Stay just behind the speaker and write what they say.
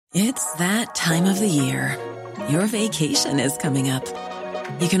It's that time of the year. Your vacation is coming up.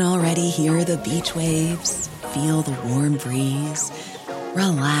 You can already hear the beach waves, feel the warm breeze,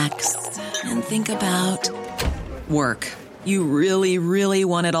 relax, and think about work. You really, really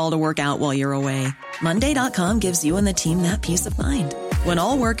want it all to work out while you're away. Monday.com gives you and the team that peace of mind. When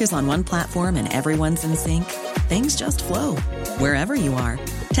all work is on one platform and everyone's in sync, things just flow. Wherever you are,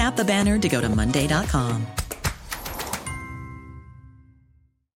 tap the banner to go to Monday.com.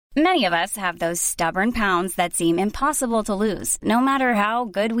 Many of us have those stubborn pounds that seem impossible to lose, no matter how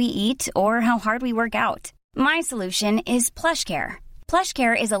good we eat or how hard we work out. My solution is PlushCare.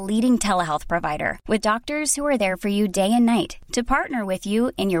 PlushCare is a leading telehealth provider with doctors who are there for you day and night to partner with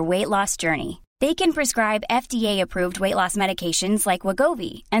you in your weight loss journey. They can prescribe FDA-approved weight loss medications like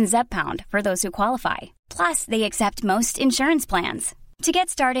Wegovy and Zepbound for those who qualify. Plus, they accept most insurance plans. To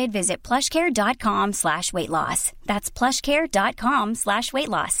get started, visit plushcare.com/weightloss. That's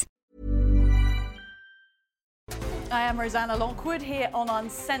plushcare.com/weightloss. I am Rosanna Lockwood here on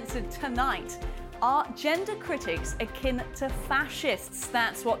Uncensored tonight. Are gender critics akin to fascists?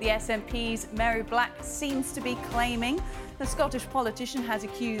 That's what the SNP's Mhairi Black seems to be claiming. The Scottish politician has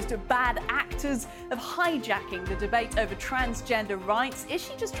accused bad actors of hijacking the debate over transgender rights. Is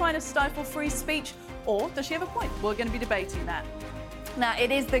she just trying to stifle free speech, or does she have a point? We're going to be debating that. Now,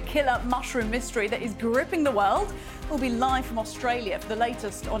 it is the killer mushroom mystery that is gripping the world. We'll be live from Australia for the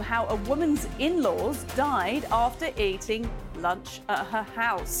latest on how a woman's in-laws died after eating lunch at her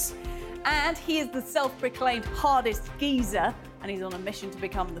house. And he is the self-proclaimed hardest geezer, and he's on a mission to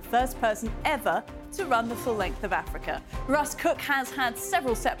become the first person ever to run the full length of Africa. Russ Cook has had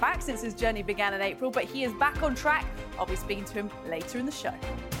several setbacks since his journey began in April, but he is back on track. I'll be speaking to him later in the show.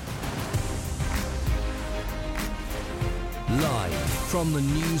 Live from the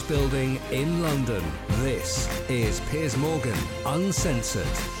News Building in London, this is Piers Morgan Uncensored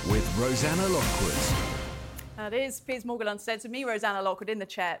with Rosanna Lockwood. That is Piers Morgan Uncensored. Me, Rosanna Lockwood, in the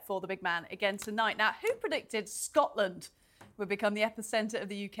chair for the big man again tonight. Now, who predicted Scotland would become the epicentre of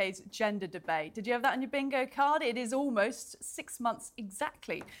the UK's gender debate? Did you have that on your bingo card? It is almost 6 months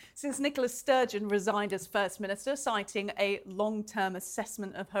exactly since Nicola Sturgeon resigned as First Minister, citing a long-term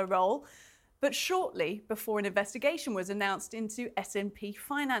assessment of her role. But shortly before an investigation was announced into SNP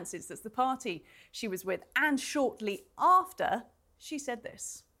finances, that's the party she was with, and shortly after, she said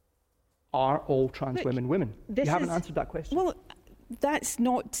this. Are all trans women women? You haven't answered that question. Well, that's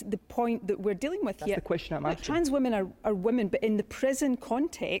not the point that we're dealing with That's here. the question I'm asking. Trans women are women, but in the prison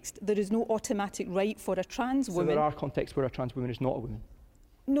context, there is no automatic right for a trans woman. So there are contexts where a trans woman is not a woman?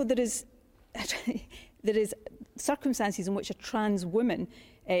 No, there is circumstances in which a trans woman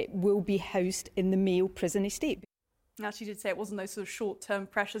will be housed in the male prison estate. Now, she did say it wasn't those sort of short-term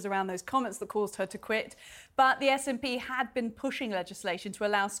pressures around those comments that caused her to quit, but the SNP had been pushing legislation to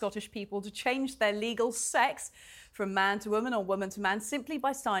allow Scottish people to change their legal sex from man to woman or woman to man simply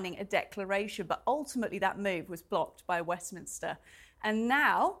by signing a declaration. But ultimately, that move was blocked by Westminster. And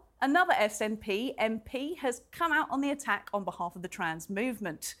now, another SNP MP has come out on the attack on behalf of the trans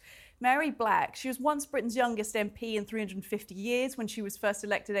movement. Mhairi Black, she was once Britain's youngest MP in 350 years when she was first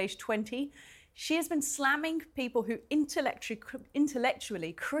elected aged 20. She has been slamming people who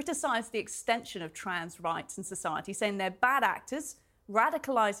intellectually criticise the extension of trans rights in society, saying they're bad actors,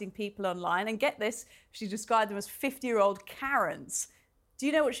 radicalising people online, and get this, she described them as 50-year-old Karens. Do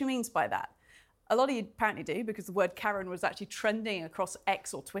you know what she means by that? A lot of you apparently do, because the word Karen was actually trending across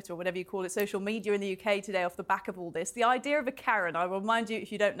X or Twitter or whatever you call it, social media in the UK today off the back of all this. The idea of a Karen, I will remind you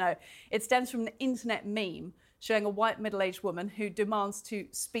if you don't know, it stems from an internet meme showing a white middle-aged woman who demands to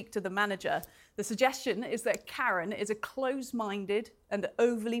speak to the manager. The suggestion is that Karen is a closed-minded and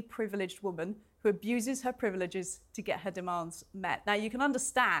overly privileged woman who abuses her privileges to get her demands met. Now, you can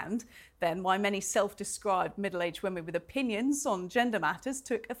understand, then, why many self-described middle-aged women with opinions on gender matters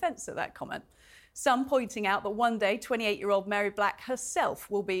took offence at that comment. Some pointing out that one day, 28-year-old Mhairi Black herself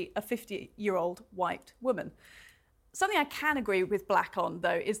will be a 50-year-old white woman. Something I can agree with Black on,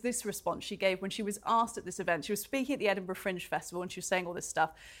 though, is this response she gave when she was asked at this event. She was speaking at the Edinburgh Fringe Festival and she was saying all this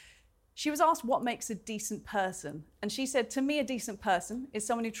stuff. She was asked what makes a decent person. And she said, to me, a decent person is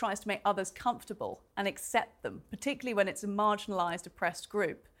someone who tries to make others comfortable and accept them, particularly when it's a marginalised, oppressed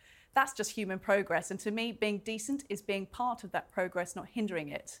group. That's just human progress. And to me, being decent is being part of that progress, not hindering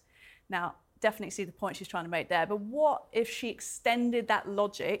it. Now, definitely see the point she's trying to make there. But what if she extended that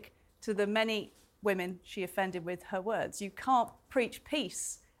logic to the many women she offended with her words? You can't preach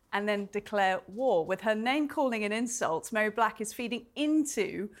peace and then declare war. With her name-calling and insults, Mhairi Black is feeding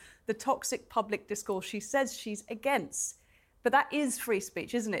into the toxic public discourse she says she's against. But that is free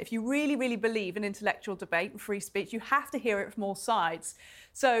speech, isn't it? If you really, really believe in intellectual debate and free speech, you have to hear it from all sides.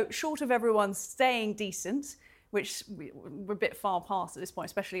 So short of everyone staying decent, which we're a bit far past at this point,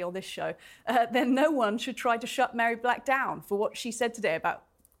 especially on this show, then no one should try to shut Mhairi Black down for what she said today about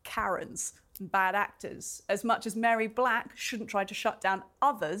Karens and bad actors, as much as Mhairi Black shouldn't try to shut down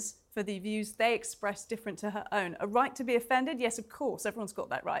others for the views they express different to her own. A right to be offended? Yes, of course, everyone's got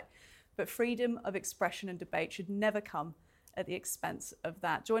that right. But freedom of expression and debate should never come at the expense of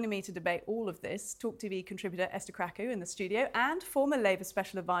that. Joining me to debate all of this, Talk TV contributor Esther Krakow in the studio and former Labour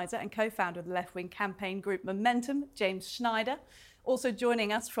Special Advisor and co-founder of the left-wing campaign group Momentum, James Schneider. Also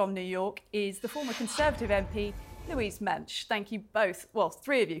joining us from New York is the former Conservative MP, Louise Mensch. Thank you both, well,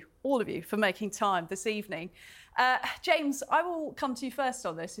 three of you, all of you, for making time this evening. James, I will come to you first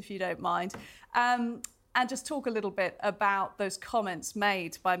on this, if you don't mind, and just talk a little bit about those comments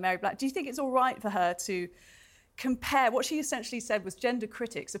made by Mhairi Black. Do you think it's all right for her to compare what she essentially said was gender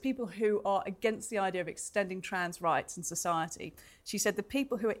critics, the people who are against the idea of extending trans rights in society? She said the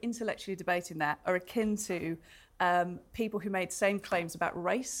people who are intellectually debating that are akin to people who made same claims about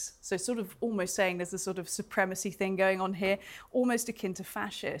race, so sort of almost saying there's a sort of supremacy thing going on here, almost akin to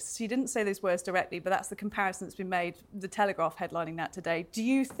fascists. She didn't say those words directly, but that's the comparison that's been made, The Telegraph headlining that today. Do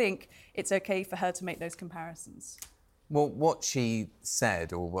you think it's okay for her to make those comparisons? Well, what she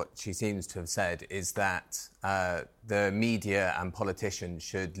said, or what she seems to have said, is that the media and politicians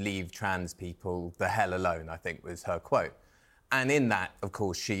should leave trans people the hell alone, I think was her quote. And in that, of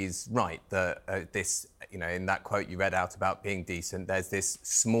course, she's right. In that quote you read out about being decent, there's this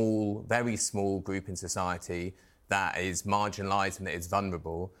small, very small group in society that is marginalised and that is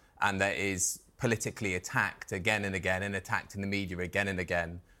vulnerable and that is politically attacked again and again and attacked in the media again and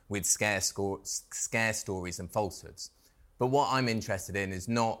again with scare stories and falsehoods. But what I'm interested in is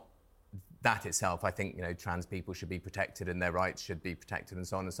not that itself. I think, trans people should be protected and their rights should be protected and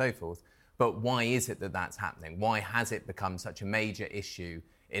so on and so forth. But why is it that that's happening? Why has it become such a major issue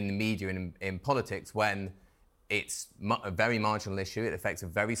in the media and in politics when it's a very marginal issue? It affects a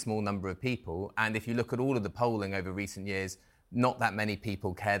very small number of people. And if you look at all of the polling over recent years, not that many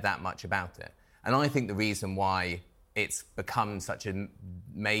people care that much about it. And I think the reason why it's become such a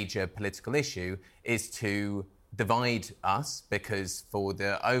major political issue is to divide us, because for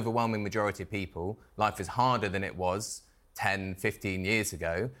the overwhelming majority of people, life is harder than it was 10, 15 years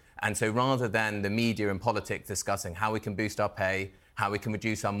ago. And so rather than the media and politics discussing how we can boost our pay, how we can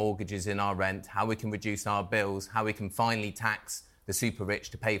reduce our mortgages in our rent, how we can reduce our bills, how we can finally tax the super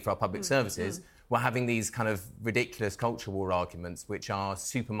rich to pay for our public services, we're having these kind of ridiculous culture war arguments which are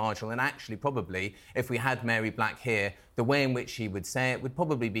super marginal. And actually, probably, if we had Mhairi Black here, the way in which she would say it would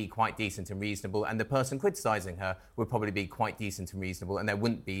probably be quite decent and reasonable, and the person criticising her would probably be quite decent and reasonable, and there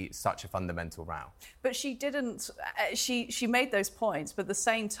wouldn't be such a fundamental row. But she didn't... She made those points, but at the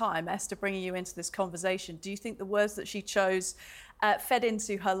same time, Esther, bringing you into this conversation, do you think the words that she chose fed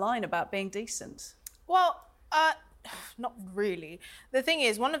into her line about being decent? Well, not really. The thing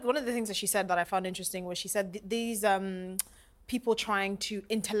is, one of the things that she said that I found interesting was she said these people trying to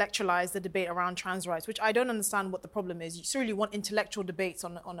intellectualize the debate around trans rights, which I don't understand what the problem is. You certainly want intellectual debates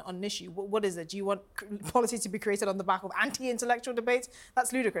on an issue. What is it? Do you want policy to be created on the back of anti-intellectual debates?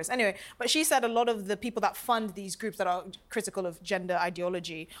 That's ludicrous. Anyway, but she said a lot of the people that fund these groups that are critical of gender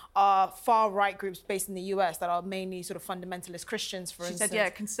ideology are far-right groups based in the US that are mainly sort of fundamentalist Christians, for instance. She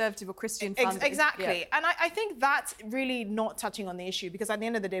said, conservative or Christian funded. Exactly. Yeah. And I think that's really not touching on the issue, because at the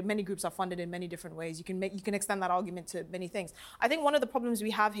end of the day, many groups are funded in many different ways. You can extend that argument to many things. I think one of the problems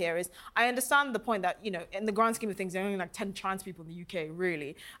we have here is, I understand the point that, in the grand scheme of things, there are only like 10 trans people in the UK,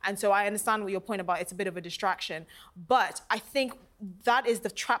 really. And so I understand what your point about it's a bit of a distraction. But I think that is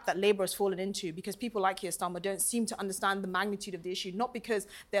the trap that Labour has fallen into, because people like Keir Starmer don't seem to understand the magnitude of the issue, not because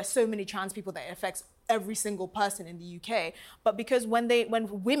there are so many trans people that it affects every single person in the UK, but because when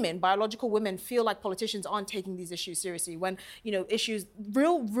women, biological women, feel like politicians aren't taking these issues seriously, when, issues,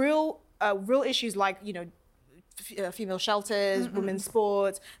 real issues like, female shelters, women's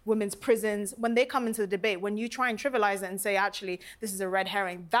sports, women's prisons, when they come into the debate, when you try and trivialize it and say, actually, this is a red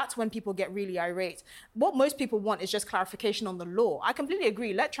herring, that's when people get really irate. What most people want is just clarification on the law. I completely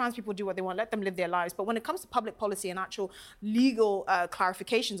agree. Let trans people do what they want. Let them live their lives. But when it comes to public policy and actual legal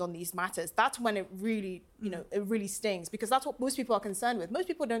clarifications on these matters, that's when it really, it really stings, because that's what most people are concerned with. Most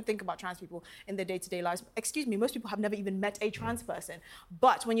people don't think about trans people in their day-to-day lives. Excuse me, most people have never even met a trans person.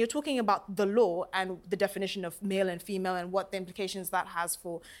 But when you're talking about the law and the definition of male and female and what the implications that has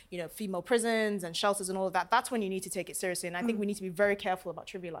for, female prisons and shelters and all of that, that's when you need to take it seriously. And I think we need to be very careful about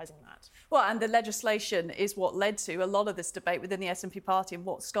trivialising that. Well, and the legislation is what led to a lot of this debate within the SNP party and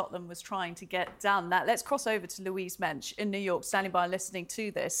what Scotland was trying to get done. Now, let's cross over to Louise Mensch in New York, standing by listening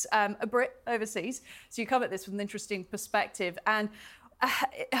to this. A Brit overseas, so you come at this with an interesting perspective. And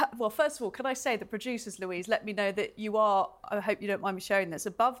well, first of all, can I say the producers, Louise, let me know that you are, I hope you don't mind me sharing this,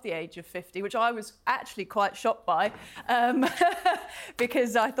 above the age of 50, which I was actually quite shocked by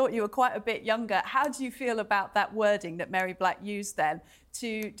because I thought you were quite a bit younger. How do you feel about that wording that Mhairi Black used then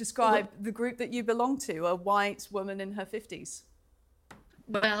to describe the group that you belong to, a white woman in her 50s?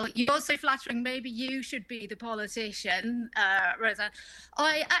 Well, you're so flattering. Maybe you should be the politician, Rosa.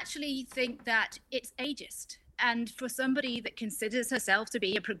 I actually think that it's ageist. And for somebody that considers herself to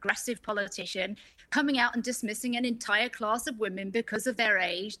be a progressive politician, coming out and dismissing an entire class of women because of their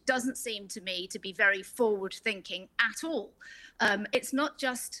age doesn't seem to me to be very forward-thinking at all. It's not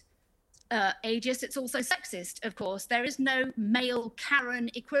just ageist, it's also sexist, of course. There is no male Karen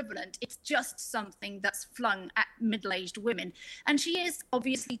equivalent. It's just something that's flung at middle-aged women. And she is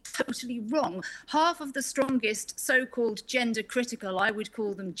obviously totally wrong. Half of the strongest so-called gender critical, I would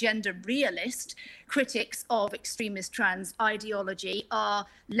call them gender realist, critics of extremist trans ideology are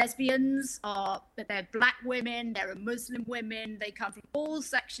lesbians, they're black women, they're Muslim women, they come from all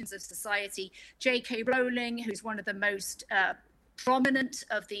sections of society. J.K. Rowling, who's one of the most prominent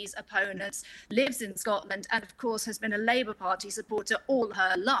of these opponents, lives in Scotland and, of course, has been a Labour Party supporter all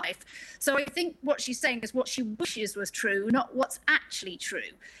her life. So I think what she's saying is what she wishes was true, not what's actually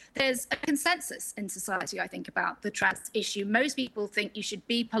true. There's a consensus in society, I think, about the trans issue. Most people think you should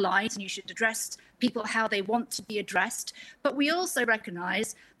be polite and you should address people how they want to be addressed. But we also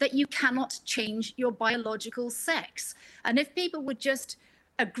recognise that you cannot change your biological sex. And if people would just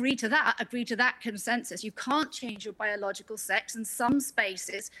agree to that consensus. You can't change your biological sex, and some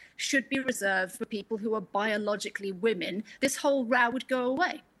spaces should be reserved for people who are biologically women. This whole row would go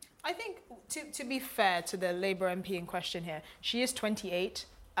away. I think, to be fair to the Labour MP in question here, she is 28.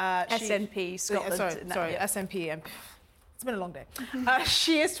 SNP Scotland. SNP. It's been a long day.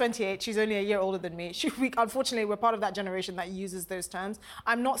 She is 28. She's only a year older than me. Unfortunately, we're part of that generation that uses those terms.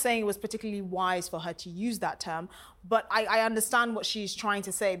 I'm not saying it was particularly wise for her to use that term, but I understand what she's trying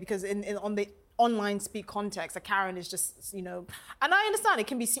to say, because on the online speak context, a Karen is just, and I understand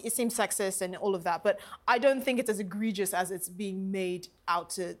it seems sexist and all of that, but I don't think it's as egregious as it's being made out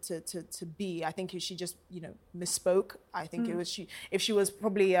to be. I think she just, misspoke. I think it was if she was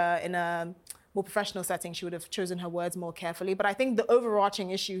probably in a more professional setting, she would have chosen her words more carefully. But I think the overarching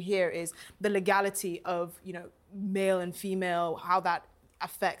issue here is the legality of, male and female, how that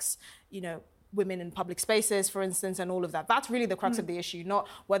affects, women in public spaces, for instance, and all of that. That's really the crux of the issue, not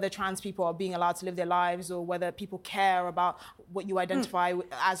whether trans people are being allowed to live their lives or whether people care about what you identify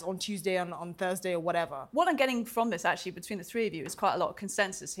as on Tuesday, on Thursday, or whatever. What I'm getting from this, actually, between the three of you, is quite a lot of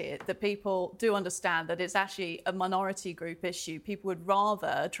consensus here, that people do understand that it's actually a minority group issue. People would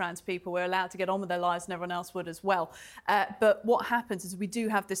rather trans people were allowed to get on with their lives and everyone else would as well. But what happens is we do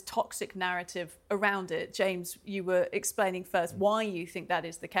have this toxic narrative around it. James, you were explaining first why you think that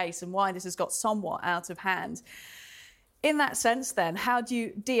is the case and why this has got somewhat out of hand. In that sense, then, how do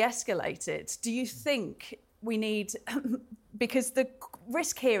you de-escalate it? Do you think we need... because the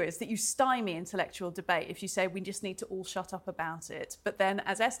risk here is that you stymie intellectual debate if you say we just need to all shut up about it. But then,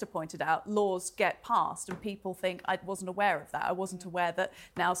 as Esther pointed out, laws get passed and people think, I wasn't aware of that. I wasn't aware that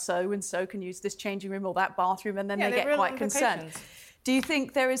now so-and-so can use this changing room or that bathroom, and then they get quite concerned. Do you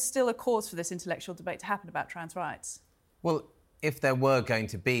think there is still a cause for this intellectual debate to happen about trans rights? Well, if there were going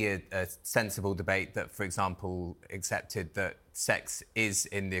to be a sensible debate that, for example, accepted that sex is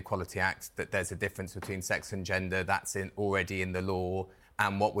in the Equality Act, that there's a difference between sex and gender, that's already in the law,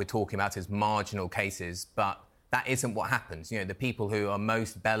 and what we're talking about is marginal cases, but that isn't what happens. The people who are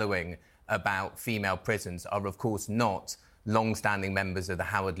most bellowing about female prisons are, of course, not long-standing members of the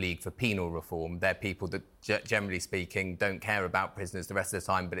Howard League for Penal Reform. They're people that, generally speaking, don't care about prisoners the rest of the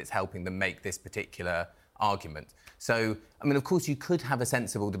time, but it's helping them make this particular argument. So, of course, you could have a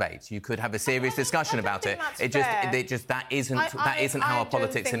sensible debate. You could have a serious discussion about it. That isn't how our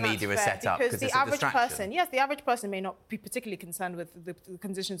politics and media are set up, because it's a distraction. The average person may not be particularly concerned with the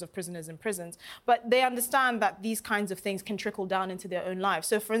conditions of prisoners in prisons, but they understand that these kinds of things can trickle down into their own lives.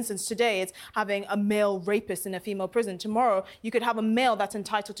 So, for instance, today it's having a male rapist in a female prison. Tomorrow, you could have a male that's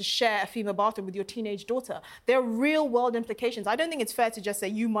entitled to share a female bathroom with your teenage daughter. There are real-world implications. I don't think it's fair to just say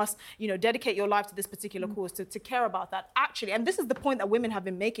you must, dedicate your life to this particular cause, to care about that. actually, and this is the point that women have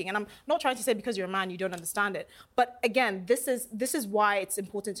been making, and I'm not trying to say because you're a man you don't understand it, but again, this is why it's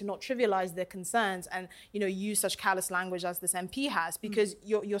important to not trivialize their concerns and, you know, use such callous language as this MP has, because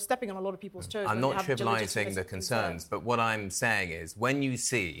you're stepping on a lot of people's toes. I'm not trivialising the concerns, but what I'm saying is when you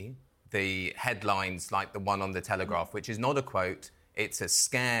see the headlines like the one on the Telegraph, which is not a quote, it's a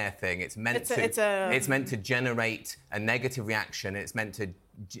scare thing. It's meant to generate a negative reaction. It's meant to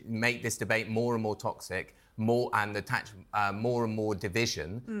make this debate more and more toxic, and attach more and more division.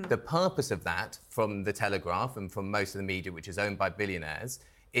 The purpose of that, from the Telegraph and from most of the media, which is owned by billionaires,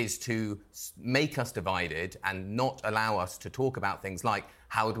 is to make us divided and not allow us to talk about things like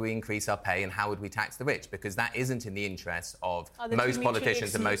how do we increase our pay and how would we tax the rich, because that isn't in the interests of most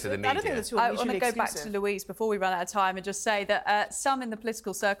politicians and most of the media. I want to go back to Louise before we run out of time and just say that some in the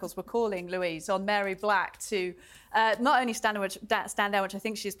political circles were calling Louise on Mhairi Black to not only stand down, which I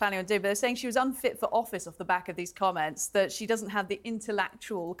think she's planning on doing, but they're saying she was unfit for office off the back of these comments, that she doesn't have the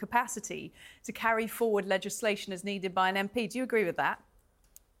intellectual capacity to carry forward legislation as needed by an MP. Do you agree with that?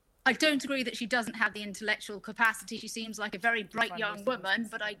 I don't agree that she doesn't have the intellectual capacity. She seems like a very bright young woman,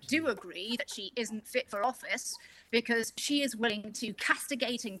 but I do agree that she isn't fit for office because she is willing to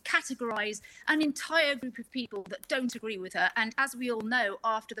castigate and categorise an entire group of people that don't agree with her. And as we all know,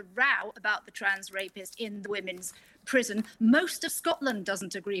 after the row about the trans rapist in the women's prison, most of Scotland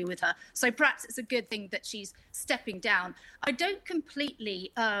doesn't agree with her. So perhaps it's a good thing that she's stepping down. I don't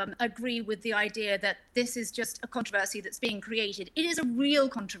completely agree with the idea that this is just a controversy that's being created. It is a real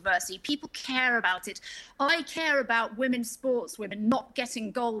controversy. People care about it. I care about women's sportswomen not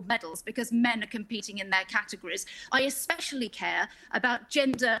getting gold medals because men are competing in their categories. I especially care about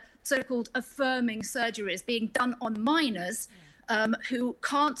gender so-called affirming surgeries being done on minors who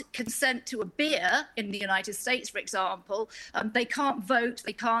can't consent to a beer in the United States, for example. They can't vote,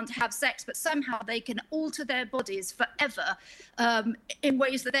 they can't have sex, but somehow they can alter their bodies forever in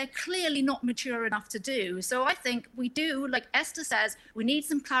ways that they're clearly not mature enough to do. So I think we do, like Esther says, we need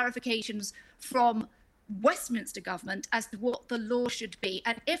some clarifications from Westminster government as to what the law should be.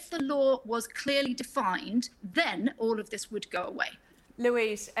 And if the law was clearly defined, then all of this would go away.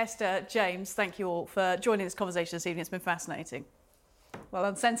 Louise, Esther, James, thank you all for joining this conversation this evening. It's been fascinating. Well,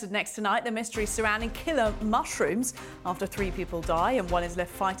 Uncensored next tonight, the mystery surrounding killer mushrooms after 3 people die and 1 is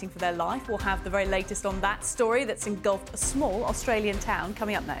left fighting for their life. We'll have the very latest on that story that's engulfed a small Australian town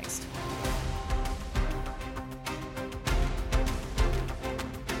coming up next.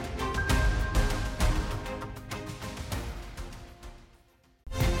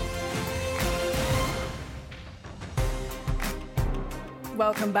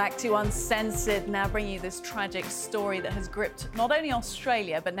 Welcome back to Uncensored, now bringing you this tragic story that has gripped not only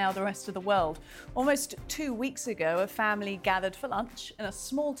Australia, but now the rest of the world. Almost 2 weeks ago, a family gathered for lunch in a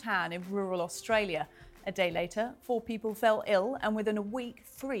small town in rural Australia. A day later, 4 people fell ill, and within a week,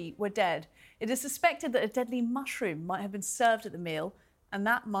 3 were dead. It is suspected that a deadly mushroom might have been served at the meal, and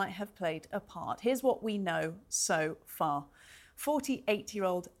that might have played a part. Here's what we know so far.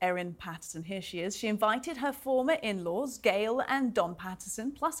 48-year-old Erin Patterson, here she is. She invited her former in-laws, Gail and Don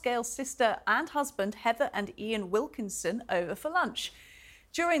Patterson, plus Gail's sister and husband, Heather and Ian Wilkinson, over for lunch.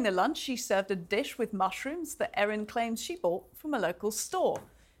 During the lunch, she served a dish with mushrooms that Erin claims she bought from a local store.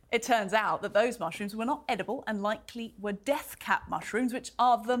 It turns out that those mushrooms were not edible and likely were death cap mushrooms, which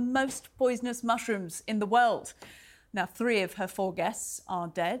are the most poisonous mushrooms in the world. Now, 3 of her 4 guests are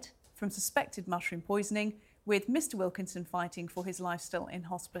dead from suspected mushroom poisoning, with Mr. Wilkinson fighting for his life still in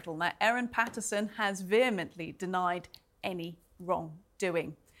hospital. Now, Erin Patterson has vehemently denied any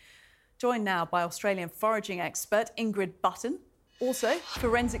wrongdoing. Joined now by Australian foraging expert Ingrid Button, also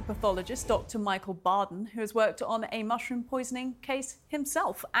forensic pathologist Dr. Michael Barden, who has worked on a mushroom poisoning case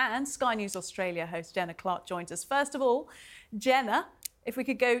himself, and Sky News Australia host Jenna Clark joins us. First of all, Jenna, if we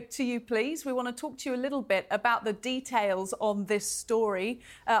could go to you, please. We want to talk to you a little bit about the details on this story.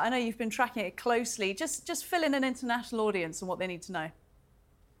 I know you've been tracking it closely. Just fill in an international audience on what they need to know.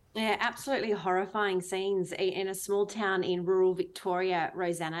 Yeah, absolutely horrifying scenes in a small town in rural Victoria,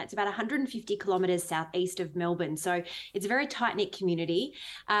 Rosanna. It's about 150 kilometres southeast of Melbourne. So it's a very tight-knit community.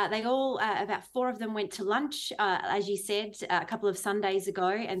 They all, about 4 of them went to lunch, as you said, a couple of Sundays ago,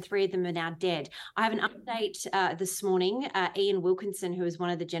 and 3 of them are now dead. I have an update this morning. Ian Wilkinson, who is one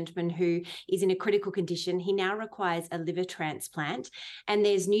of the gentlemen who is in a critical condition, he now requires a liver transplant. And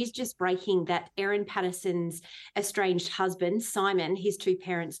there's news just breaking that Erin Patterson's estranged husband, Simon, his 2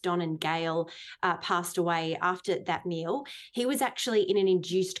 parents Don and Gail passed away after that meal. He was actually in an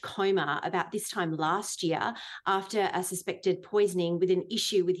induced coma about this time last year after a suspected poisoning with an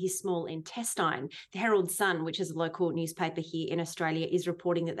issue with his small intestine. The Herald Sun, which is a local newspaper here in Australia, is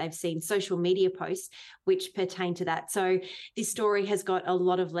reporting that they've seen social media posts which pertain to that. So this story has got a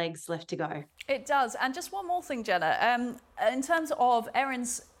lot of legs left to go. It does. And just one more thing, Jenna. In terms of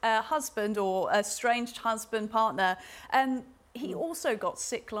Erin's husband or estranged husband, partner, he also got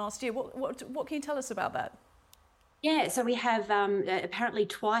sick last year. What can you tell us about that? Yeah, so we have apparently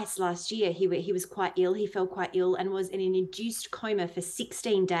twice last year he was quite ill. He fell quite ill and was in an induced coma for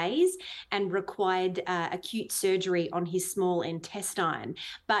 16 days and required acute surgery on his small intestine.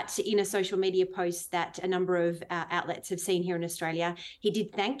 But in a social media post that a number of outlets have seen here in Australia, he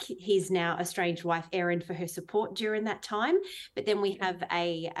did thank his now estranged wife Erin for her support during that time. But then we have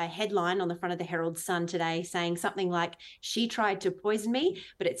a headline on the front of the Herald Sun today saying something like, "She tried to poison me,"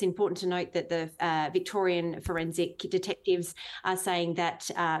 but it's important to note that the Victorian forensic detectives are saying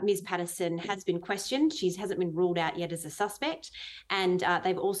that Ms. Patterson has been questioned. She hasn't been ruled out yet as a suspect. And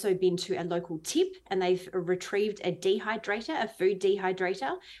they've also been to a local tip and they've retrieved a dehydrator, a food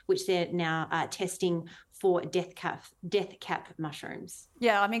dehydrator, which they're now testing for death cap mushrooms.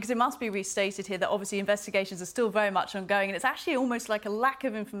 Yeah, I mean, because it must be restated here that obviously investigations are still very much ongoing, and it's actually almost like a lack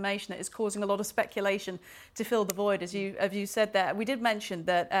of information that is causing a lot of speculation to fill the void, as you said there. We did mention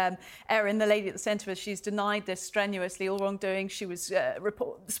that Erin, the lady at the centre of it, she's denied this strenuously, all wrongdoing. She was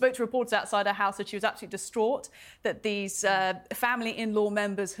spoke to reporters outside her house that she was absolutely distraught that these family in-law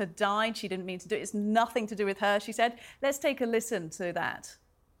members had died. She didn't mean to do it. It's nothing to do with her, she said. Let's take a listen to that.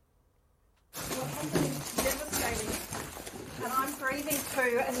 Devastating, and I'm grieving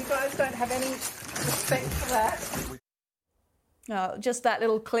too, and you guys don't have any respect for that. Just that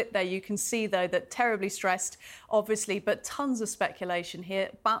little clip there, you can see though that terribly stressed, obviously, but tons of speculation here.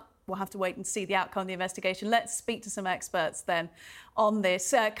 But we'll have to wait and see the outcome of the investigation. Let's speak to some experts then on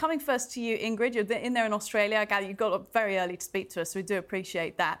this. Coming first to you, Ingrid, you're in there in Australia. I gather you got up very early to speak to us, so we do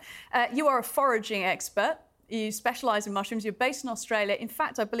appreciate that. You are a foraging expert. You specialise in mushrooms. You're based in Australia. In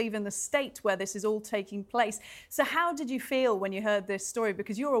fact, I believe in the state where this is all taking place. So how did you feel when you heard this story?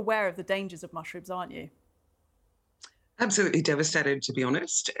 Because you're aware of the dangers of mushrooms, aren't you? Absolutely devastated, to be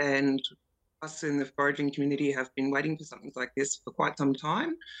honest. And us in the foraging community have been waiting for something like this for quite some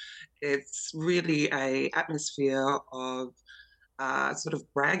time. It's really an atmosphere of sort of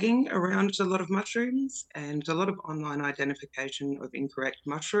bragging around a lot of mushrooms and a lot of online identification of incorrect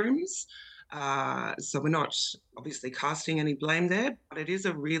mushrooms. So we're not obviously casting any blame there, but it is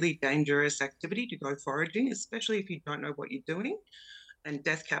a really dangerous activity to go foraging, especially if you don't know what you're doing. And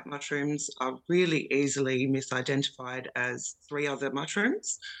death cap mushrooms are really easily misidentified as 3 other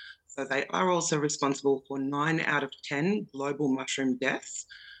mushrooms. So they are also responsible for 9 out of 10 global mushroom deaths.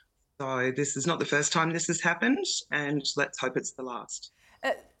 So this is not the first time this has happened, and let's hope it's the last.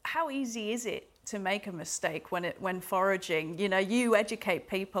 How easy is it to make a mistake when foraging? You know, you educate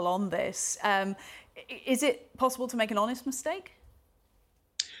people on this. Is it possible to make an honest mistake?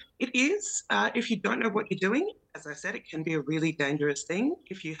 It is. If you don't know what you're doing, as I said, it can be a really dangerous thing.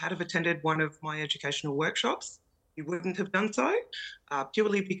 If you had have attended one of my educational workshops, you wouldn't have done so,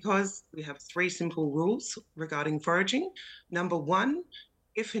 purely because we have 3 simple rules regarding foraging. Number 1,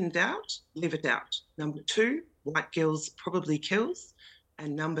 if in doubt, leave it out. Number 2, white gills probably kills.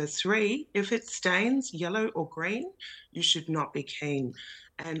 And number 3, if it stains yellow or green, you should not be keen.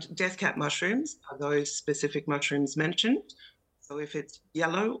 And death cap mushrooms are those specific mushrooms mentioned. So if it's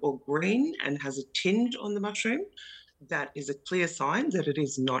yellow or green and has a tinge on the mushroom, that is a clear sign that it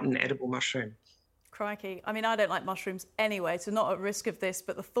is not an edible mushroom. Crikey. I mean, I don't like mushrooms anyway, so not at risk of this,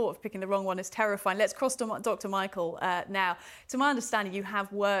 but the thought of picking the wrong one is terrifying. Let's cross to Dr. Michael now. To my understanding, you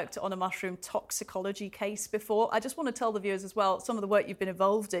have worked on a mushroom toxicology case before. I just want to tell the viewers as well some of the work you've been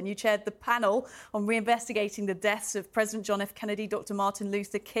involved in. You chaired the panel on reinvestigating the deaths of President John F. Kennedy, Dr. Martin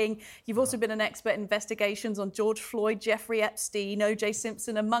Luther King. You've also been an expert in investigations on George Floyd, Jeffrey Epstein, O.J.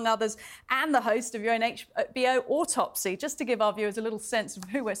 Simpson, among others, and the host of your own HBO Autopsy. Just to give our viewers a little sense of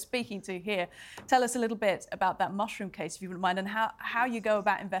who we're speaking to here, tell us a little bit about that mushroom case, if you wouldn't mind, and how you go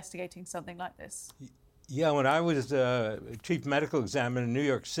about investigating something like this. Yeah, when I was chief medical examiner in New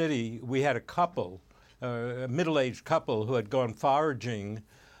York City, we had a couple, a middle-aged couple who had gone foraging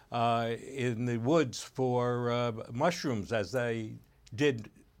in the woods for mushrooms, as they did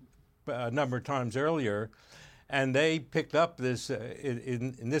a number of times earlier. And they picked up this,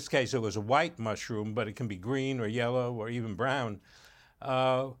 in this case it was a white mushroom, but it can be green or yellow or even brown,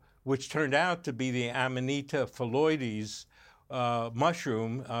 which turned out to be the Amanita phalloides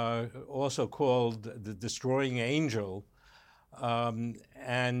mushroom, also called the destroying angel.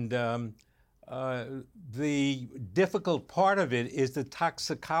 And the difficult part of it is the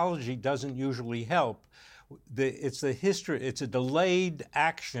toxicology doesn't usually help. It's the history. It's a delayed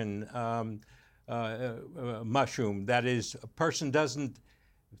action mushroom. That is, a person doesn't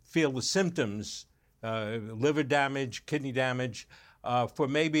feel the symptoms, liver damage, kidney damage, for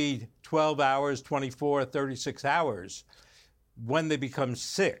maybe 12 hours, 24, 36 hours. When they become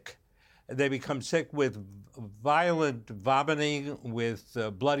sick with violent vomiting, with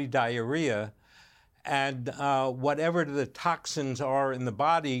bloody diarrhea, and whatever the toxins are in the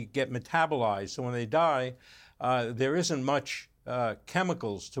body get metabolized. So when they die, there isn't much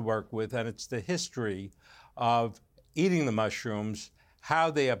chemicals to work with, and it's the history of eating the mushrooms,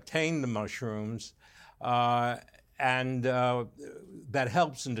 how they obtain the mushrooms, and that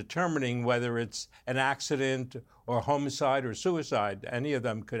helps in determining whether it's an accident or homicide or suicide. Any of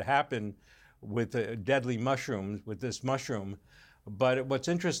them could happen with deadly mushrooms, with this mushroom. But what's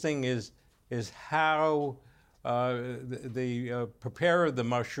interesting is how the preparer of the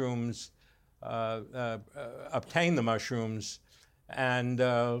mushrooms obtain the mushrooms, and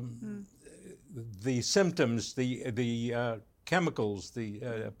the symptoms, the chemicals,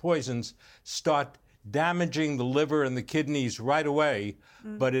 the poisons start damaging the liver and the kidneys right away,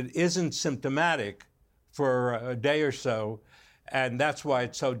 but it isn't symptomatic for a day or so, and that's why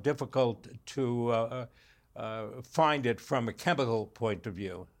it's so difficult to find it from a chemical point of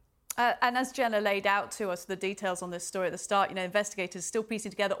view. And as Jenna laid out to us the details on this story at the start, investigators still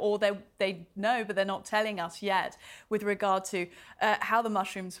piecing together, or they know, but they're not telling us yet, with regard to how the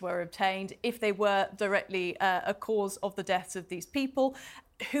mushrooms were obtained, if they were directly a cause of the deaths of these people,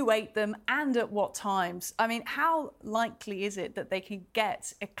 who ate them, and at what times. I mean, how likely is it that they can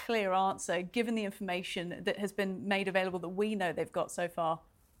get a clear answer, given the information that has been made available that we know they've got so far?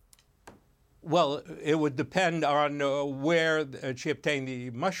 Well, it would depend on where she obtained the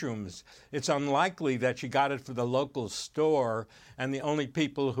mushrooms. It's unlikely that she got it from the local store, and the only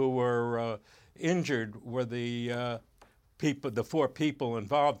people who were injured were the four people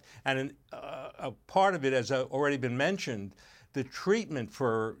involved. And a part of it has already been mentioned. The treatment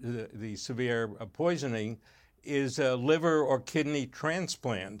for the severe poisoning is liver or kidney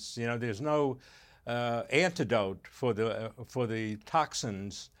transplants. There's no antidote for the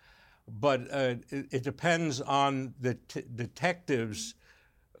toxins. But it depends on the detectives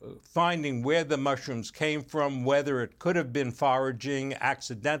finding where the mushrooms came from, whether it could have been foraging,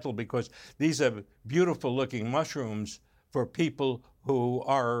 accidental, because these are beautiful-looking mushrooms for people who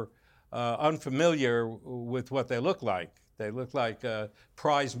are unfamiliar with what they look like. They look like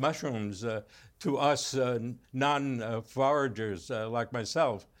prize mushrooms to us non-foragers like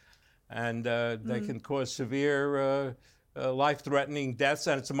myself. And they can cause severe life-threatening deaths,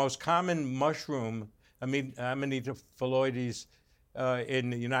 and it's the most common mushroom, Amanita phalloides, in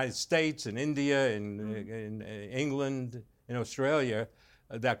the United States, in India, in England, in Australia,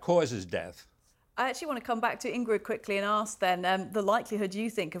 that causes death. I actually want to come back to Ingrid quickly and ask then the likelihood you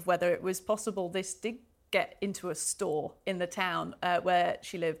think of whether it was possible this did get into a store in the town where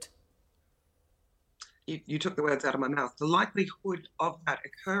she lived. You took the words out of my mouth. The likelihood of that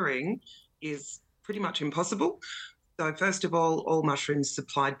occurring is pretty much impossible. So first of all mushrooms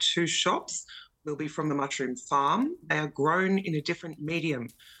supplied to shops will be from the mushroom farm. They are grown in a different medium.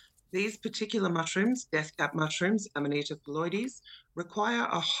 These particular mushrooms, death cap mushrooms, Amanita phalloides, require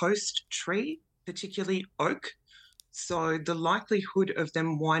a host tree, particularly oak. So the likelihood of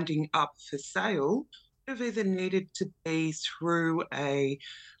them winding up for sale would have either needed to be through a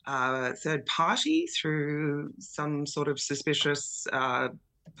third party, through some sort of suspicious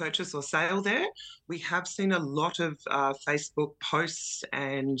purchase or sale there. We have seen a lot of Facebook posts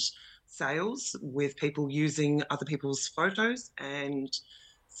and sales with people using other people's photos and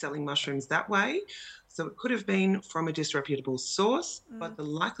selling mushrooms that way. So it could have been from a disreputable source, but the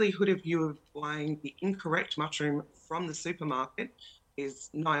likelihood of you buying the incorrect mushroom from the supermarket is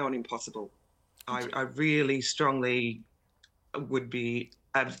nigh on impossible. I really strongly would be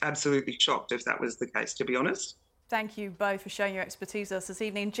absolutely shocked if that was the case, to be honest. Thank you both for sharing your expertise with us this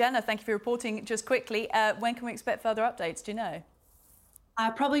evening. Jenna, thank you for reporting. Just quickly, when can we expect further updates? Do you know?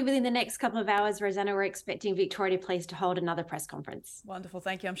 Probably within the next couple of hours, Rosanna. We're expecting Victoria Police to hold another press conference. Wonderful,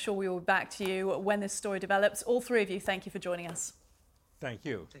 thank you. I'm sure we will be back to you when this story develops. All three of you, thank you for joining us. Thank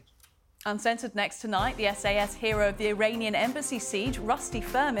you. Uncensored next tonight, the SAS hero of the Iranian embassy siege, Rusty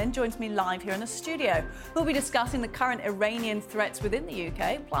Firmin, joins me live here in the studio. We'll be discussing the current Iranian threats within the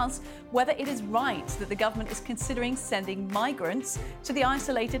UK, plus whether it is right that the government is considering sending migrants to the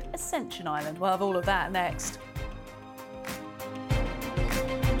isolated Ascension Island. We'll have all of that next.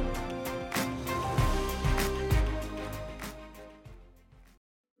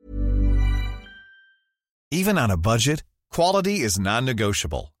 Even on a budget, quality is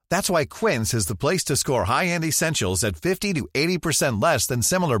non-negotiable. That's why Quince is the place to score high-end essentials at 50 to 80% less than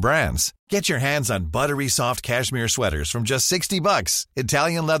similar brands. Get your hands on buttery soft cashmere sweaters from just $60,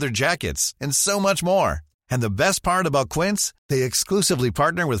 Italian leather jackets, and so much more. And the best part about Quince, they exclusively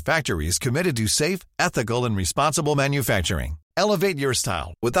partner with factories committed to safe, ethical, and responsible manufacturing. Elevate your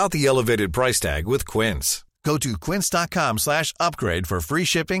style without the elevated price tag with Quince. Go to quince.com/upgrade for free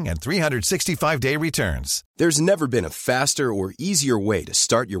shipping and 365-day returns. There's never been a faster or easier way to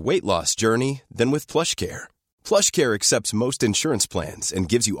start your weight loss journey than with PlushCare. PlushCare accepts most insurance plans and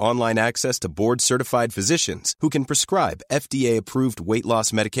gives you online access to board-certified physicians who can prescribe FDA-approved weight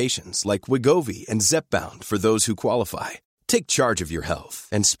loss medications like Wegovy and Zepbound for those who qualify. Take charge of your health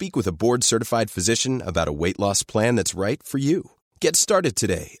and speak with a board-certified physician about a weight loss plan that's right for you. Get started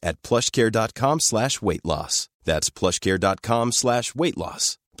today at plushcare.com/weight loss. That's plushcare.com/weight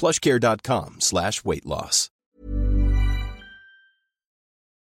loss. plushcare.com/weight loss.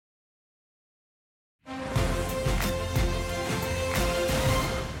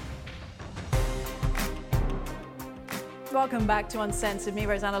 Welcome back to Uncensored. Me,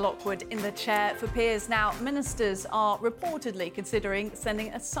 Rosanna Lockwood, in the chair for Piers. Now, ministers are reportedly considering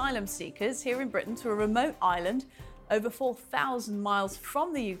sending asylum seekers here in Britain to a remote island over 4,000 miles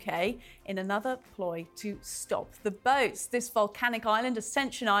from the UK in another ploy to stop the boats. This volcanic island,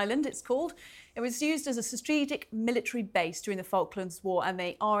 Ascension Island it's called, it was used as a strategic military base during the Falklands War, and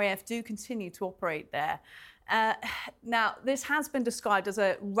the RAF do continue to operate there. Now, this has been described as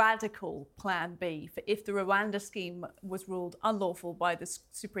a radical plan B for if the Rwanda scheme was ruled unlawful by the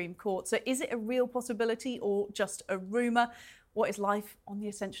Supreme Court. So is it a real possibility or just a rumour? What is life on the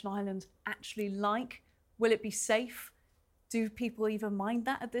Ascension Island actually like? Will it be safe? Do people even mind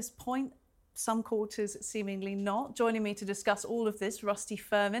that at this point? Some quarters seemingly not. Joining me to discuss all of this, Rusty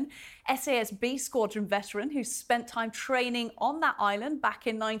Firmin, SASB squadron veteran who spent time training on that island back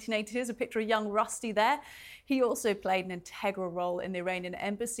in 1982. There's a picture of young Rusty there. He also played an integral role in the Iranian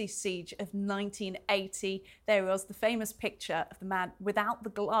embassy siege of 1980. There was the famous picture of the man without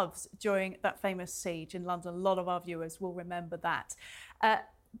the gloves during that famous siege in London. A lot of our viewers will remember that.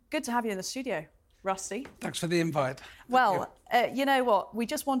 Good to have you in the studio, Rusty. Thanks for the invite. Well, you know what? We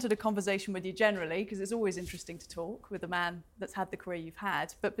just wanted a conversation with you generally, because it's always interesting to talk with a man that's had the career you've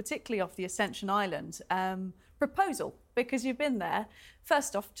had, but particularly off the Ascension Island. Proposal, because you've been there.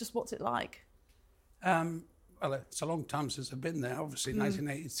 First off, just what's it like? Well, it's a long time since I've been there. Obviously,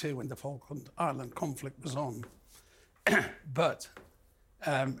 1982, when the Falkland Island conflict was on. But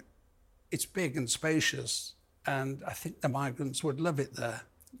it's big and spacious, and I think the migrants would love it there.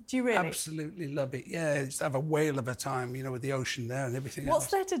 Do you really? Absolutely love it. Yeah, it's have a whale of a time, you know, with the ocean there and everything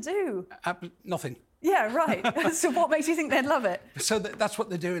What's else. there to do? Nothing. Yeah, right. So what makes you think they'd love it? So that's what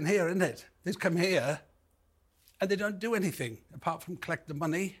they're doing here, isn't it? They come here and they don't do anything apart from collect the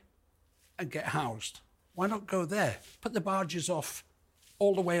money and get housed. Why not go there? Put the barges off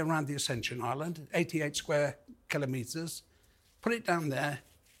all the way around the Ascension Island, 88 square kilometres. Put it down there,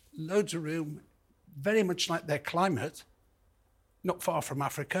 loads of room, very much like their climate. Not far from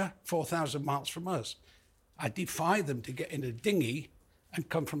Africa, 4,000 miles from us. I defy them to get in a dinghy and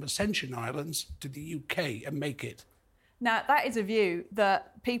come from Ascension Islands to the UK and make it. Now, that is a view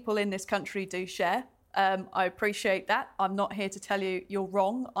that people in this country do share. I appreciate that. I'm not here to tell you you're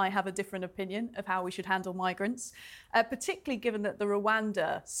wrong. I have a different opinion of how we should handle migrants, particularly given that the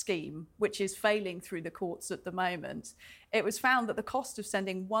Rwanda scheme, which is failing through the courts at the moment, it was found that the cost of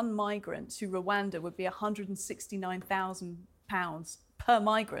sending one migrant to Rwanda would be £169,000 per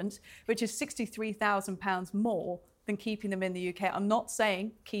migrant, which is £63,000 more than keeping them in the UK. I'm not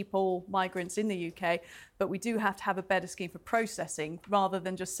saying keep all migrants in the UK, but we do have to have a better scheme for processing rather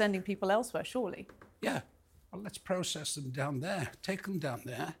than just sending people elsewhere, surely. Yeah, well, let's process them down there, take them down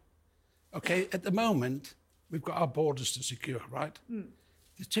there. Okay, at the moment, we've got our borders to secure, right?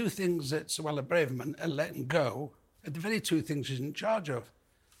 The two things that Suella Braverman are letting go are the very two things she's in charge of.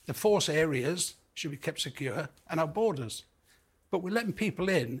 The force areas should be kept secure and our borders. But we're letting people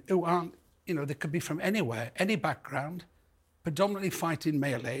in who aren't, you know, they could be from anywhere, any background, predominantly fighting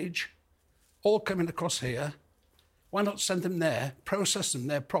male age, all coming across here. Why not send them there, process them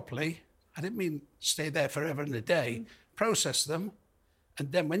there properly? I didn't mean stay there forever and a day. Process them,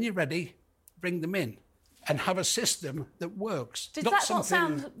 and then when you're ready, bring them in and have a system that works. Does that not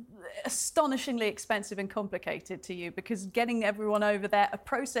sound astonishingly expensive and complicated to you? Because getting everyone over there, a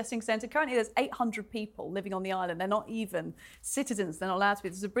processing centre, currently there's 800 people living on the island. They're not even citizens, they're not allowed to be.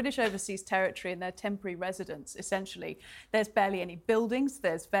 There's a British overseas territory and they're temporary residents, essentially. There's barely any buildings,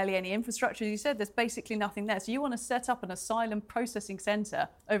 there's barely any infrastructure. As you said, there's basically nothing there. So you want to set up an asylum processing centre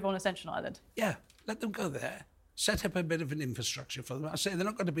over on Ascension Island? Yeah, Let them go there. Set up a bit of an infrastructure for them. I say they're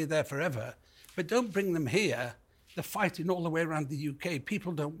not going to be there forever, but don't bring them here. They're fighting all the way around the UK.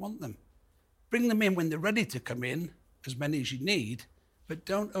 People don't want them. Bring them in when they're ready to come in, as many as you need, but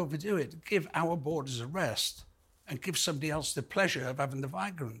don't overdo it. Give our borders a rest and give somebody else the pleasure of having the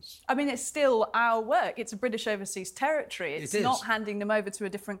migrants. I mean, it's still our work. It's a British overseas territory. It's not handing them over to a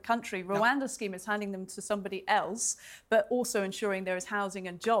different country. Rwanda's scheme is handing them to somebody else, but also ensuring there is housing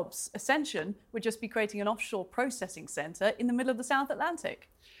and jobs. Ascension would just be creating an offshore processing centre in the middle of the South Atlantic.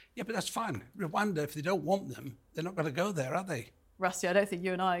 Yeah, but that's fine. Rwanda, if they don't want them, they're not going to go there, are they? Rusty, I don't think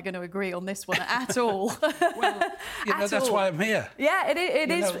you and I are going to agree on this one at all. Well, that's why I'm here. Yeah, it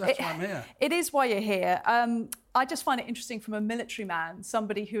is. That's why I'm here. It is why you're here. I just find it interesting from a military man,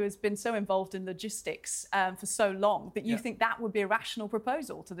 somebody who has been so involved in logistics for so long, that you think that would be a rational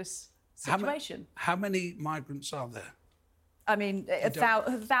proposal to this situation. How many migrants are there? I mean,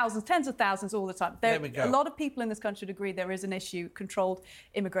 thousands, tens of thousands all the time. There we go. A lot of people in this country would agree there is an issue. Controlled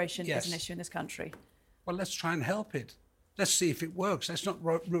immigration is an issue in this country. Well, let's try and help it. Let's see if it works. Let's not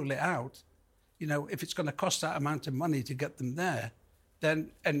rule it out. You know, if it's going to cost that amount of money to get them there,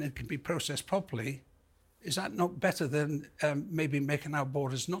 then and it can be processed properly, is that not better than maybe making our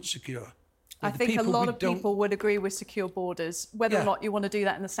borders not secure? I think a lot of people would agree with secure borders, whether or not you want to do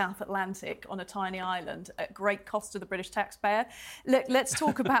that in the South Atlantic on a tiny island at great cost to the British taxpayer. Look, let's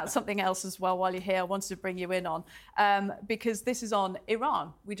talk about something else as well while you're here. I wanted to bring you in on, because this is on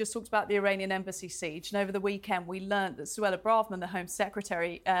Iran. We just talked about the Iranian embassy siege, and over the weekend we learned that Suella Braverman, the Home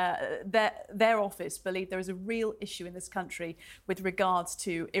Secretary, their office believed there is a real issue in this country with regards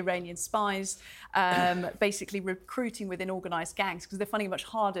to Iranian spies, basically recruiting within organised gangs, because they're finding it much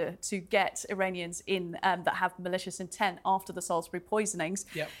harder to get Iranians in that have malicious intent after the Salisbury poisonings.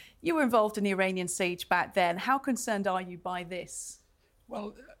 Yep. You were involved in the Iranian siege back then. How concerned are you by this?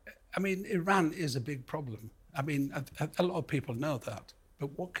 Well, I mean, Iran is a big problem. I mean, a lot of people know that.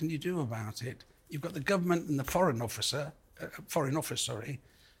 But what can you do about it? You've got the government and the foreign office,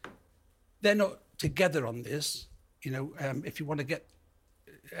 they're not together on this. You know, if you want to get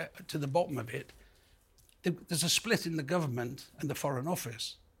to the bottom of it, there's a split in the government and the foreign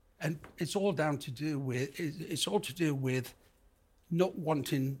office. And it's all to do with not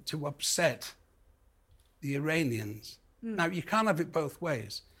wanting to upset the Iranians. Now, you can't have it both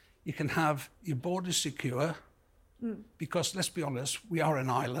ways. You can have your borders secure, because, let's be honest, we are an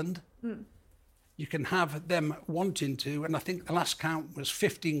island. You can have them wanting to, and I think the last count was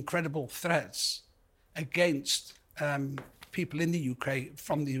 15 credible threats against people in the UK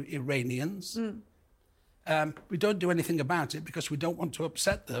from the Iranians. We don't do anything about it because we don't want to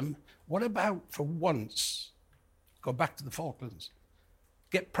upset them. What about, for once, go back to the Falklands,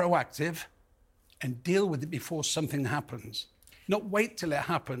 get proactive and deal with it before something happens? Not wait till it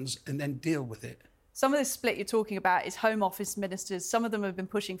happens and then deal with it. Some of this split you're talking about is Home Office ministers. Some of them have been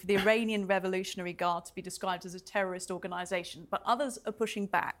pushing for the Iranian Revolutionary Guard to be described as a terrorist organisation, but others are pushing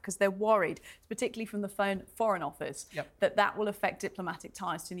back because they're worried, particularly from the Foreign Office, that will affect diplomatic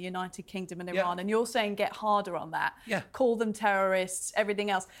ties to the United Kingdom and Iran. And you're saying get harder on that, call them terrorists, everything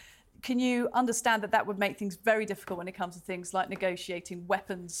else. Can you understand that would make things very difficult when it comes to things like negotiating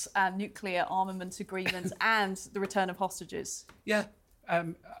weapons and nuclear armament agreements and the return of hostages? Yeah.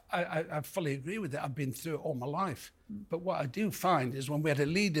 I fully agree with it. I've been through it all my life. But what I do find is when we had a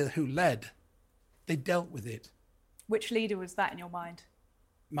leader who led, they dealt with it. Which leader was that in your mind?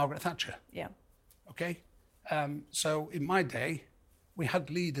 Margaret Thatcher. Yeah. Okay? So in my day, we had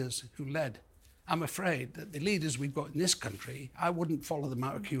leaders who led. I'm afraid that the leaders we've got in this country, I wouldn't follow them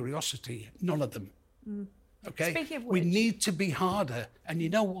out of curiosity. None of them. Okay? Speaking of which, we need to be harder. And you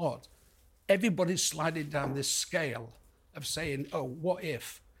know what? Everybody's sliding down this scale of saying, oh, what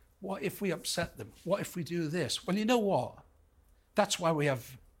if? What if we upset them? What if we do this? Well, you know what? That's why we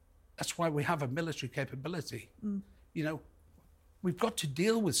have a military capability. You know, we've got to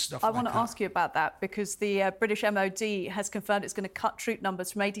deal with stuff like that. I want to ask you about that because the British MOD has confirmed it's going to cut troop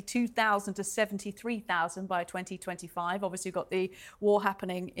numbers from 82,000 to 73,000 by 2025. Obviously, you've got the war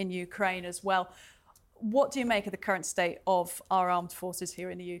happening in Ukraine as well. What do you make of the current state of our armed forces here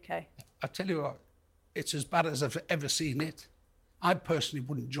in the UK? I tell you what, it's as bad as I've ever seen it. I personally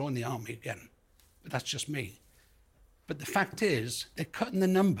wouldn't join the army again, but that's just me. But the fact is, they're cutting the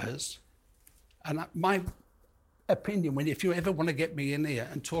numbers, and my opinion, if you ever want to get me in here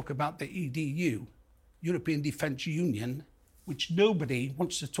and talk about the EDU, European Defence Union, which nobody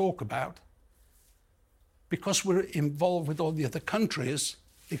wants to talk about, because we're involved with all the other countries,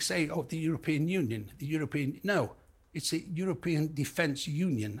 they say, oh, the European Union, no, it's the European Defence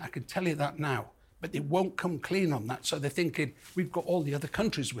Union. I can tell you that now. But they won't come clean on that. So they're thinking, we've got all the other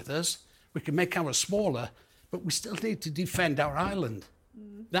countries with us. We can make ours smaller, but we still need to defend our island.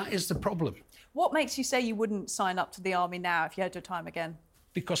 That is the problem. What makes you say you wouldn't sign up to the army now if you had your time again?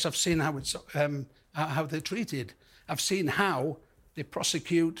 Because I've seen how they're treated. I've seen how they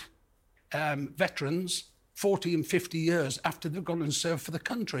prosecute veterans 40 and 50 years after they've gone and served for the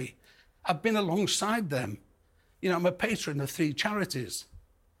country. I've been alongside them. You know, I'm a patron of 3 charities,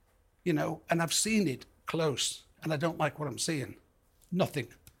 you know, and I've seen it close, and I don't like what I'm seeing. Nothing.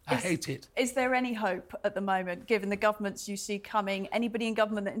 I hate it. Is there any hope at the moment, given the governments you see coming? Anybody in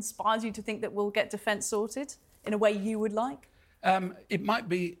government that inspires you to think that we'll get defence sorted in a way you would like? It might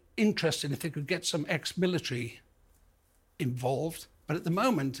be interesting if they could get some ex-military involved, but at the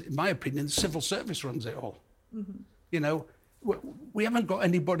moment, in my opinion, the civil service runs it all. You know, we haven't got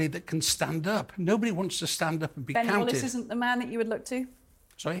anybody that can stand up. Nobody wants to stand up and be counted. Ben Wallace isn't the man that you would look to?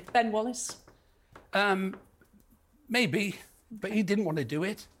 Sorry? Ben Wallace? Maybe, but he didn't want to do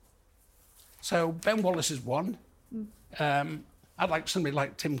it. So Ben Wallace is one. I'd like somebody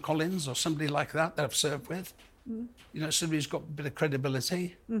like Tim Collins or somebody like that I've served with. You know, somebody who's got a bit of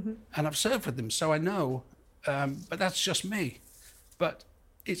credibility. And I've served with them, so I know. But that's just me. But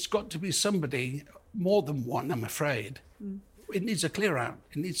it's got to be somebody, more than one, I'm afraid. It needs a clear out.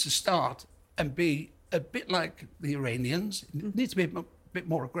 It needs to start and be a bit like the Iranians. It needs to be a bit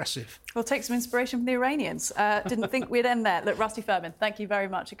more aggressive. We'll take some inspiration from the Iranians. Didn't think we'd end there. Look, Rusty Firmin, thank you very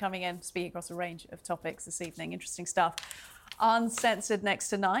much for coming in, speaking across a range of topics this evening. Interesting stuff. Uncensored next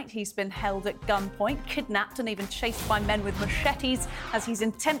tonight. He's been held at gunpoint, kidnapped and even chased by men with machetes as he's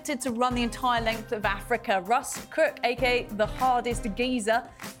attempted to run the entire length of Africa. Russ Cook, a.k.a. the hardest geezer,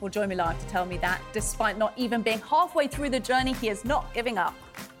 will join me live to tell me that, despite not even being halfway through the journey, he is not giving up.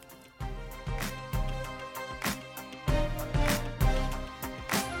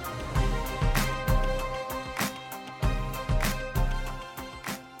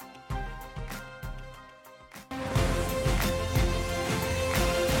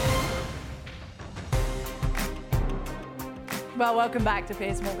 Well, welcome back to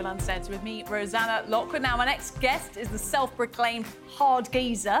Piers Morgan Uncensored with me, Rosanna Lockwood. Now, my next guest is the self-proclaimed hard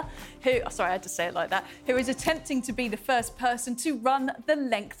geezer who, sorry, I had to say it like that, who is attempting to be the first person to run the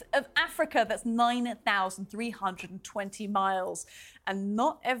length of Africa. That's 9,320 miles. And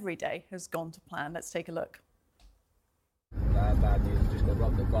not every day has gone to plan. Let's take a look. Bad news, just got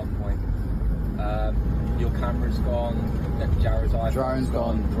robbed at gunpoint. Your camera's gone, Jared's iPhone's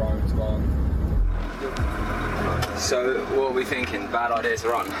drone's gone. So, what are we thinking? Bad idea to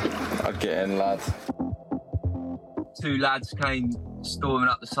run? I'd get in, lads. 2 lads came storming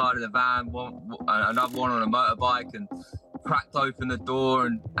up the side of the van, another one on a motorbike, and cracked open the door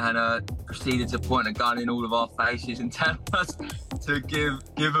and proceeded to point a gun in all of our faces and tell us to give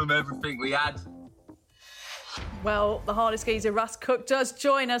them everything we had. Well, the hardest geezer, Russ Cook, does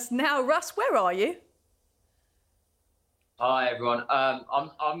join us now. Russ, where are you? Hi everyone.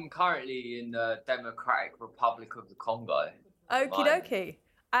 I'm currently in the Democratic Republic of the Congo. Okie dokie.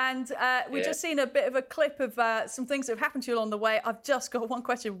 And we've just seen a bit of a clip of some things that have happened to you along the way. I've just got one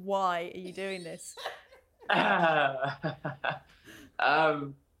question. Why are you doing this? Yeah,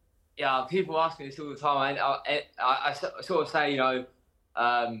 people ask me this all the time. I sort of say, you know,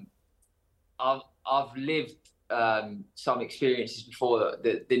 I've lived some experiences before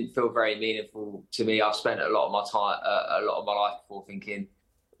that didn't feel very meaningful to me. I've spent a lot of my time, a lot of my life before thinking,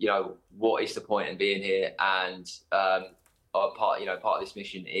 you know, what is the point in being here? And part of this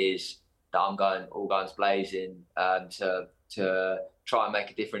mission is that I'm going all guns blazing to try and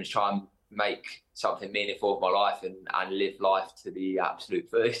make a difference, try and make something meaningful of my life and live life to the absolute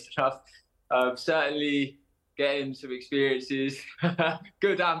fullest. Certainly getting some experiences,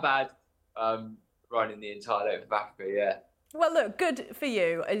 good and bad. Running the entire length of Africa, yeah. Well, look, good for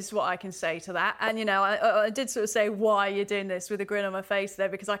you is what I can say to that. And, you know, I did sort of say why you're doing this with a grin on my face there,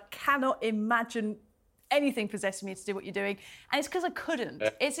 because I cannot imagine anything possessing me to do what you're doing. And it's because I couldn't. Yeah.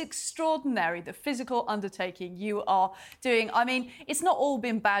 It's extraordinary, the physical undertaking you are doing. I mean, it's not all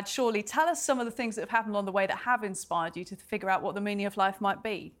been bad, surely. Tell us some of the things that have happened on the way that have inspired you to figure out what the meaning of life might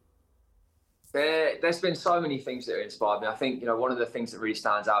be. There's been so many things that have inspired me. I think, you know, one of the things that really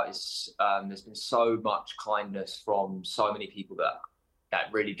stands out is there's been so much kindness from so many people that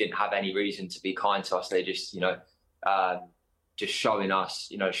really didn't have any reason to be kind to us. They just, you know, just showing us,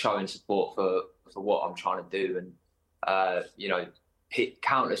 you know, showing support for what I'm trying to do. And, you know,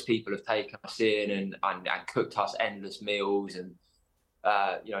 countless people have taken us in and cooked us endless meals and,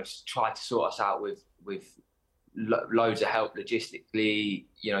 you know, tried to sort us out with loads of help logistically,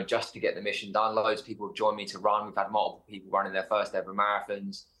 you know, just to get the mission done. Loads of people have joined me to run. We've had multiple people running their first ever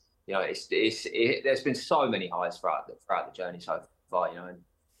marathons. You know, there's been so many highs throughout the journey so far, you know, and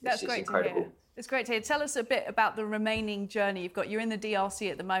That's great incredible. to hear. It's great to hear. Tell us a bit about the remaining journey you've got. You're in the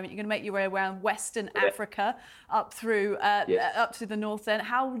DRC at the moment. You're going to make your way around Western Africa up through up to the north end.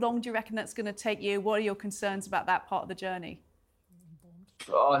 How long do you reckon that's going to take you? What are your concerns about that part of the journey?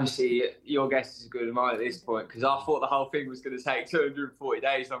 Honestly, your guess is as good as mine at this point, because I thought the whole thing was going to take 240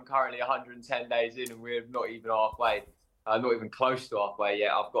 days. I'm currently 110 days in, and we're not even halfway, not even close to halfway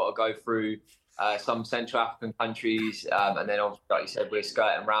yet. I've got to go through some Central African countries, and then, like you said, we're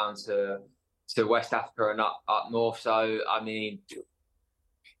skirting around to West Africa and up north. So, I mean,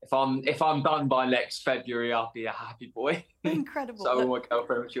 if I'm done by next February, I'll be a happy boy. Incredible. So my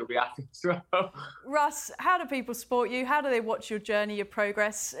girlfriend, she'll be happy as well. Russ, how do people support you? How do they watch your journey, your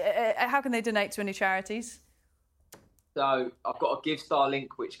progress? How can they donate to any charities? So I've got a GiveStar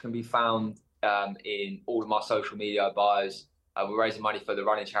link, which can be found in all of my social media bios. We're raising money for the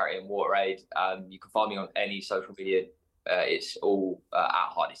running charity and water aid. You can find me on any social media. It's all at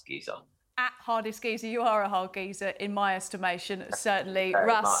Hardest Geezer. At Hardest Geezer, you are a hard geezer in my estimation, certainly. Very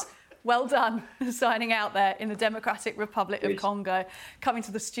Russ, much. well done signing out there in the Democratic Republic of Congo. Coming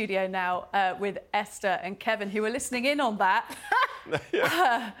to the studio now with Esther and Kevin, who are listening in on that.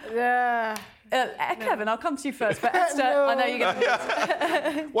 Kevin, I'll come to you first, but Esther, I know you're going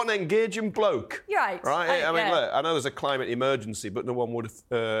to... What an engaging bloke. Right. Right? I mean, look, I know there's a climate emergency, but no one would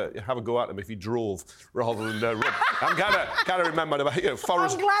have a go at him if he drove rather than run. I'm kind of remember,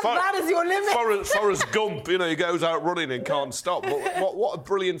 Forrest... I'm glad that is your limit. Forrest Gump, he goes out running and can't stop. But what a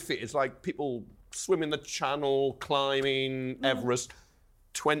brilliant feat. It's like people swimming the Channel, climbing Everest...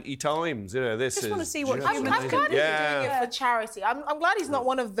 20 times, this just is... want to see what I'm glad he's doing it for charity. I'm glad he's not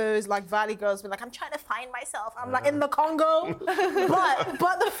one of those like Valley girls, but like I'm trying to find myself. I'm like in the Congo, but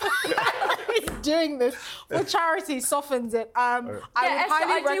the fact that he's doing this for charity softens it. I would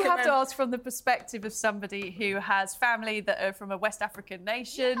highly recommend... do have to ask from the perspective of somebody who has family that are from a West African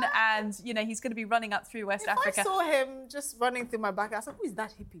nation, and he's going to be running up through West Africa. I saw him just running through my back. I was like, who is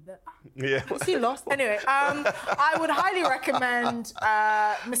that hippie there? Yeah. Is he lost? Anyway, I would highly recommend.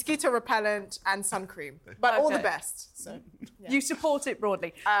 Mosquito repellent and sun cream, but all the best. So you support it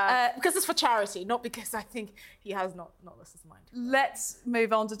broadly because it's for charity, not because I think he has not lost his mind. Let's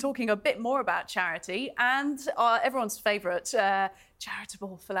move on to talking a bit more about charity and everyone's favourite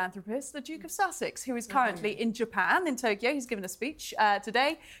charitable philanthropist, the Duke of Sussex, who is currently in Japan, in Tokyo. He's given a speech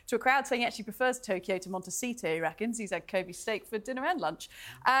today to a crowd saying he actually prefers Tokyo to Montecito, he reckons. He's had Kobe steak for dinner and lunch.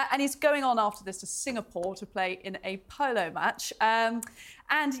 And he's going on after this to Singapore to play in a polo match.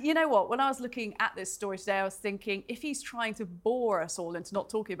 And you know what? When I was looking at this story today, I was thinking, if he's trying to bore us all into not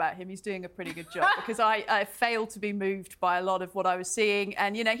talking about him, he's doing a pretty good job, because I failed to be moved by a lot of what I was seeing.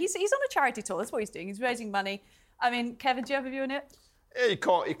 And, he's on a charity tour. That's what he's doing. He's raising money. I mean, Kevin, do you have a view on it? Yeah,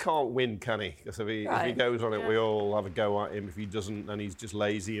 he can't win, can he? Because if he goes on it, we all have a go at him. If he doesn't, then he's just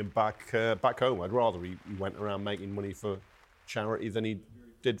lazy and back home. I'd rather he went around making money for charity than he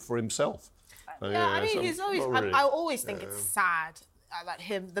did for himself. I mean, he's always... Really, I always think it's sad that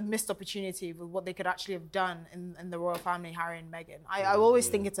the missed opportunity with what they could actually have done in the royal family, Harry and Meghan. I always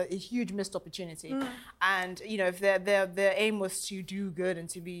think it's a huge missed opportunity. And, if their aim was to do good and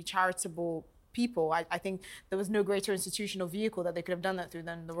to be charitable people, I think there was no greater institutional vehicle that they could have done that through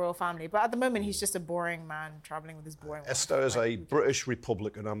than the royal family. But at the moment, he's just a boring man travelling with his boring wife. Esther, as a British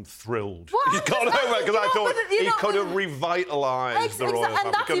Republican, I'm thrilled. He's got over because I thought he could have revitalised the royal family.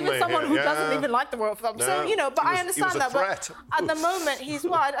 And that's even someone who doesn't even like the royal family. No, so, but I understand that. But at the moment,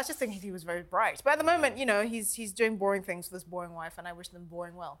 I just think he was very bright. But at the moment, he's doing boring things for this boring wife, and I wish them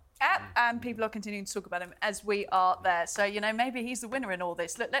boring well. And people are continuing to talk about him as we are there. So, maybe he's the winner in all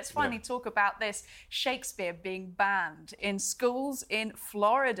this. Look, let's finally talk about this. Shakespeare being banned in schools in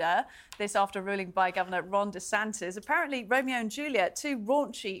Florida. This after ruling by Governor Ron DeSantis. Apparently, Romeo and Juliet, too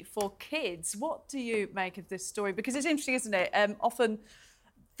raunchy for kids. What do you make of this story? Because it's interesting, isn't it? Often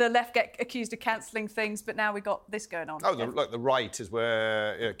the left get accused of cancelling things, but now we've got this going on. The right is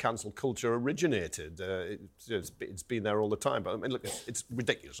where cancel culture originated. It's been there all the time. But I mean, look, it's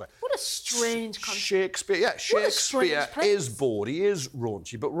ridiculous. Right? What a strange country. Shakespeare is bored. He is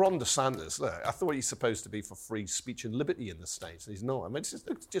raunchy. But Ron DeSantis, look, I thought he's supposed to be for free speech and liberty in the States. He's not. I mean, it's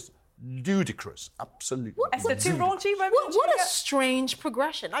just ludicrous. Absolutely. Is it too raunchy? What a strange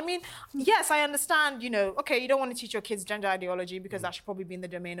progression. I mean, yes, I understand, you don't want to teach your kids gender ideology because that should probably be in the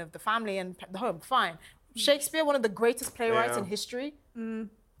domain of the family and the home. Fine. Shakespeare, one of the greatest playwrights in history.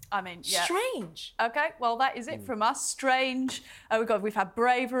 I mean, yeah. Strange. Okay, well, that is it from us. Strange. We've had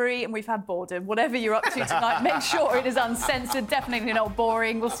bravery and we've had boredom. Whatever you're up to tonight, make sure it is uncensored. Definitely not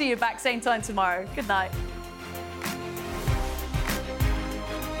boring. We'll see you back same time tomorrow. Good night.